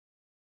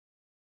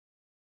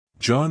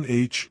John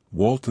H.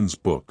 Walton's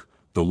book,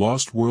 The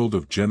Lost World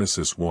of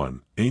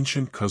Genesis.One,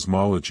 Ancient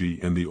Cosmology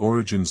and the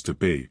Origins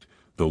Debate,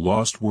 The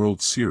Lost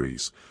World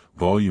Series,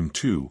 Volume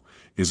 2,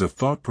 is a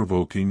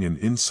thought-provoking and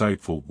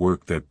insightful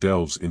work that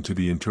delves into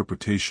the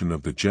interpretation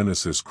of the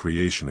Genesis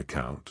creation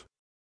account.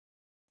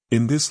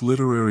 In this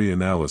literary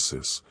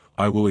analysis,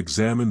 I will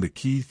examine the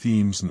key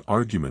themes and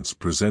arguments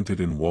presented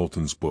in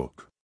Walton's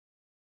book.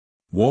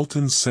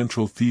 Walton's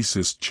central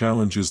thesis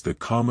challenges the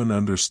common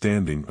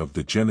understanding of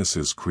the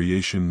Genesis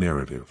creation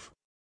narrative.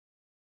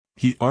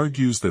 He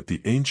argues that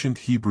the ancient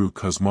Hebrew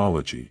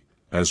cosmology,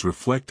 as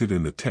reflected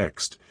in the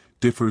text,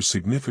 differs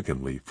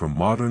significantly from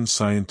modern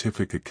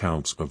scientific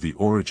accounts of the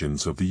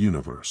origins of the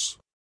universe.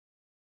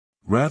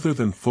 Rather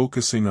than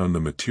focusing on the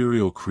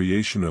material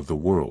creation of the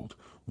world,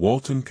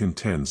 Walton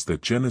contends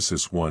that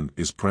Genesis.One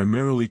is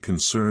primarily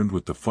concerned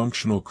with the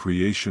functional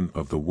creation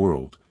of the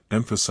world,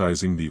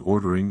 emphasizing the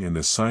ordering and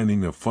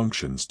assigning of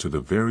functions to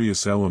the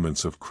various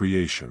elements of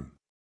creation.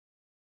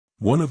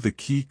 One of the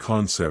key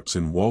concepts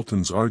in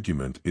Walton's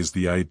argument is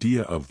the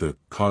idea of the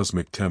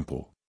cosmic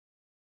temple.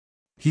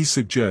 He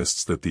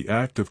suggests that the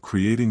act of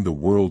creating the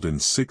world in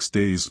 6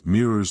 days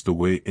mirrors the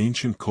way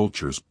ancient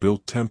cultures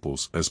built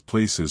temples as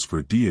places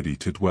for deity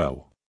to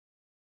dwell.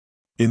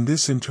 In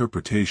this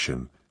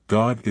interpretation,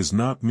 God is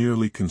not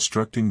merely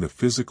constructing the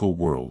physical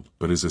world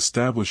but is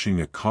establishing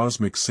a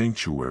cosmic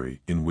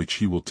sanctuary in which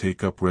he will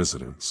take up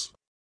residence.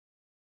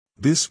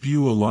 This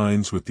view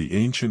aligns with the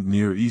ancient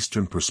Near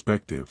Eastern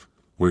perspective,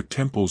 where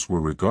temples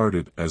were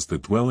regarded as the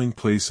dwelling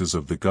places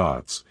of the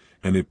gods,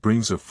 and it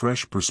brings a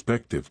fresh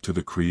perspective to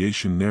the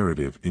creation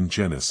narrative in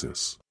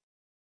Genesis.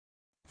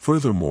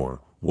 Furthermore,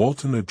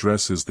 Walton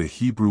addresses the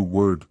Hebrew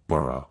word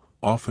bara,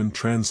 often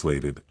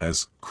translated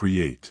as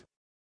create.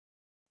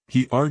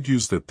 He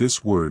argues that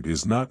this word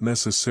is not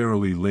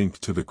necessarily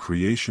linked to the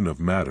creation of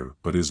matter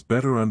but is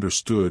better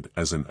understood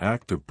as an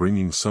act of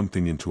bringing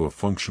something into a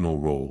functional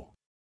role.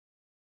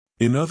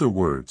 In other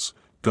words,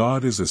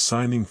 God is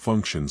assigning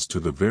functions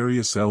to the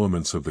various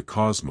elements of the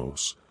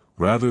cosmos,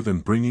 rather than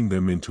bringing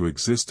them into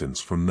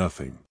existence from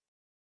nothing.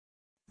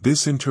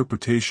 This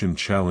interpretation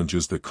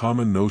challenges the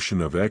common notion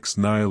of ex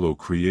nihilo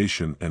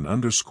creation and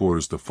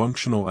underscores the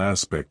functional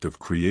aspect of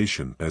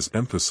creation as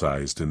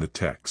emphasized in the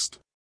text.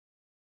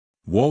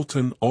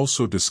 Walton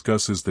also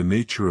discusses the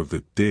nature of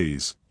the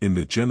days in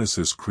the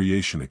Genesis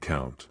creation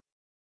account.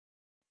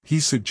 He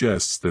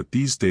suggests that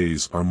these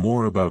days are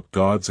more about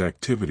God's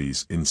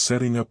activities in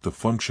setting up the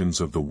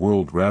functions of the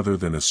world rather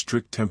than a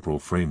strict temporal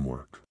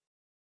framework.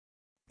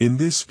 In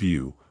this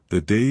view, the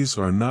days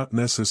are not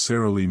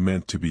necessarily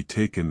meant to be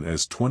taken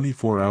as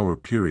 24-hour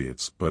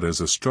periods but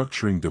as a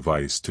structuring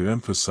device to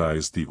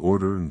emphasize the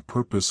order and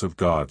purpose of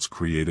God's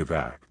creative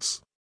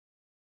acts.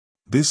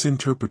 This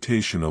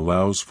interpretation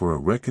allows for a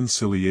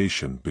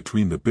reconciliation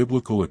between the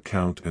biblical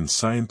account and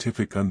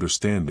scientific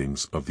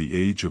understandings of the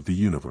age of the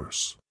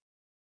universe.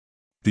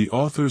 The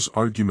author's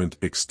argument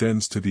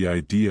extends to the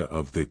idea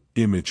of the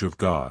image of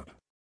God.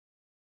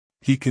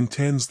 He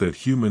contends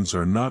that humans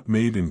are not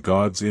made in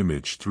God's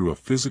image through a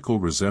physical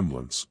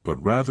resemblance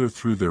but rather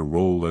through their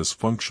role as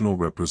functional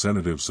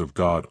representatives of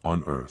God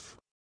on earth.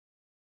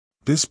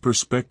 This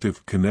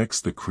perspective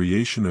connects the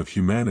creation of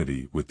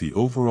humanity with the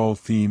overall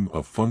theme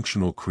of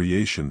functional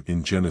creation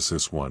in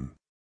Genesis.One.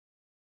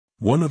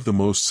 One of the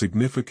most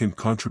significant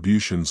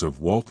contributions of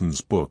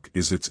Walton's book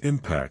is its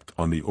impact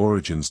on the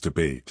origins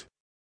debate.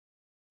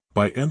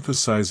 By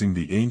emphasizing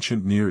the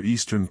ancient Near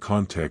Eastern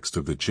context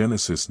of the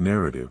Genesis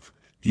narrative,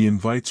 he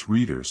invites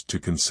readers to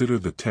consider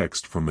the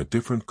text from a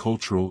different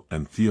cultural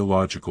and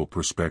theological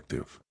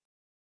perspective.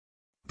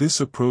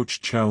 This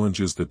approach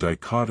challenges the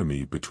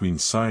dichotomy between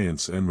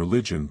science and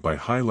religion by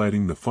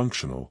highlighting the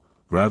functional,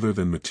 rather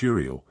than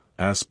material,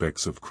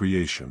 aspects of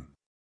creation.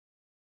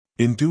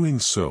 In doing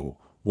so,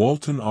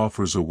 Walton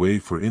offers a way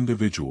for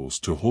individuals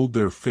to hold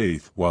their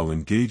faith while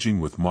engaging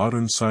with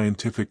modern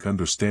scientific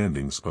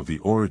understandings of the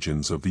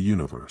origins of the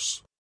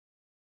universe.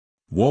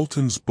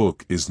 Walton's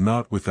book is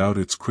not without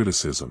its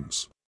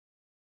criticisms.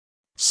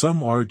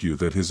 Some argue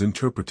that his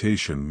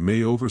interpretation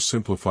may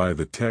oversimplify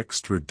the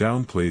text or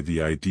downplay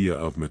the idea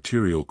of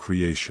material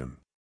creation.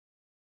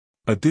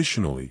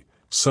 Additionally,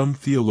 some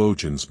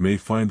theologians may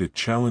find it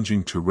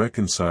challenging to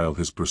reconcile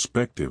his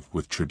perspective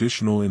with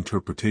traditional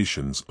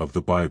interpretations of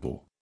the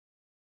Bible.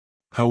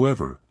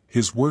 However,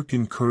 his work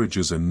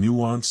encourages a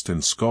nuanced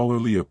and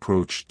scholarly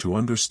approach to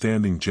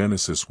understanding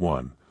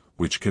Genesis.One,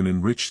 which can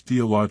enrich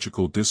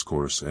theological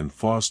discourse and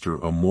foster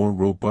a more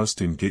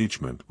robust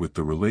engagement with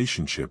the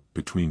relationship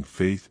between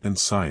faith and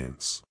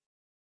science.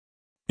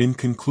 In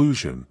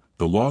conclusion,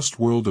 The Lost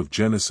World of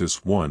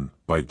Genesis.One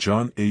by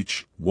John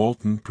H.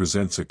 Walton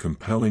presents a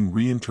compelling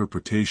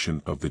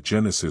reinterpretation of the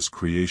Genesis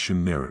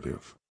creation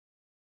narrative.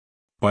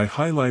 By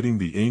highlighting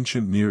the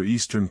ancient Near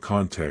Eastern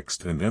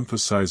context and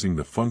emphasizing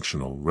the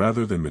functional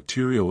rather than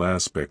material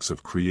aspects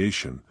of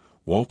creation,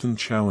 Walton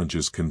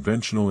challenges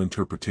conventional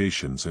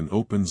interpretations and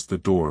opens the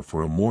door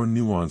for a more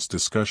nuanced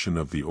discussion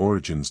of the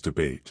origins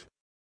debate.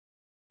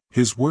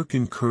 His work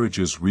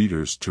encourages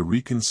readers to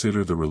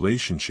reconsider the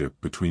relationship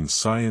between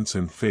science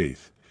and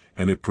faith,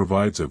 and it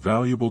provides a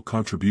valuable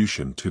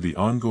contribution to the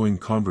ongoing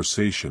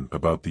conversation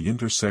about the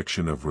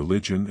intersection of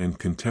religion and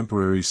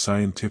contemporary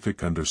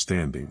scientific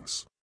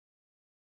understandings.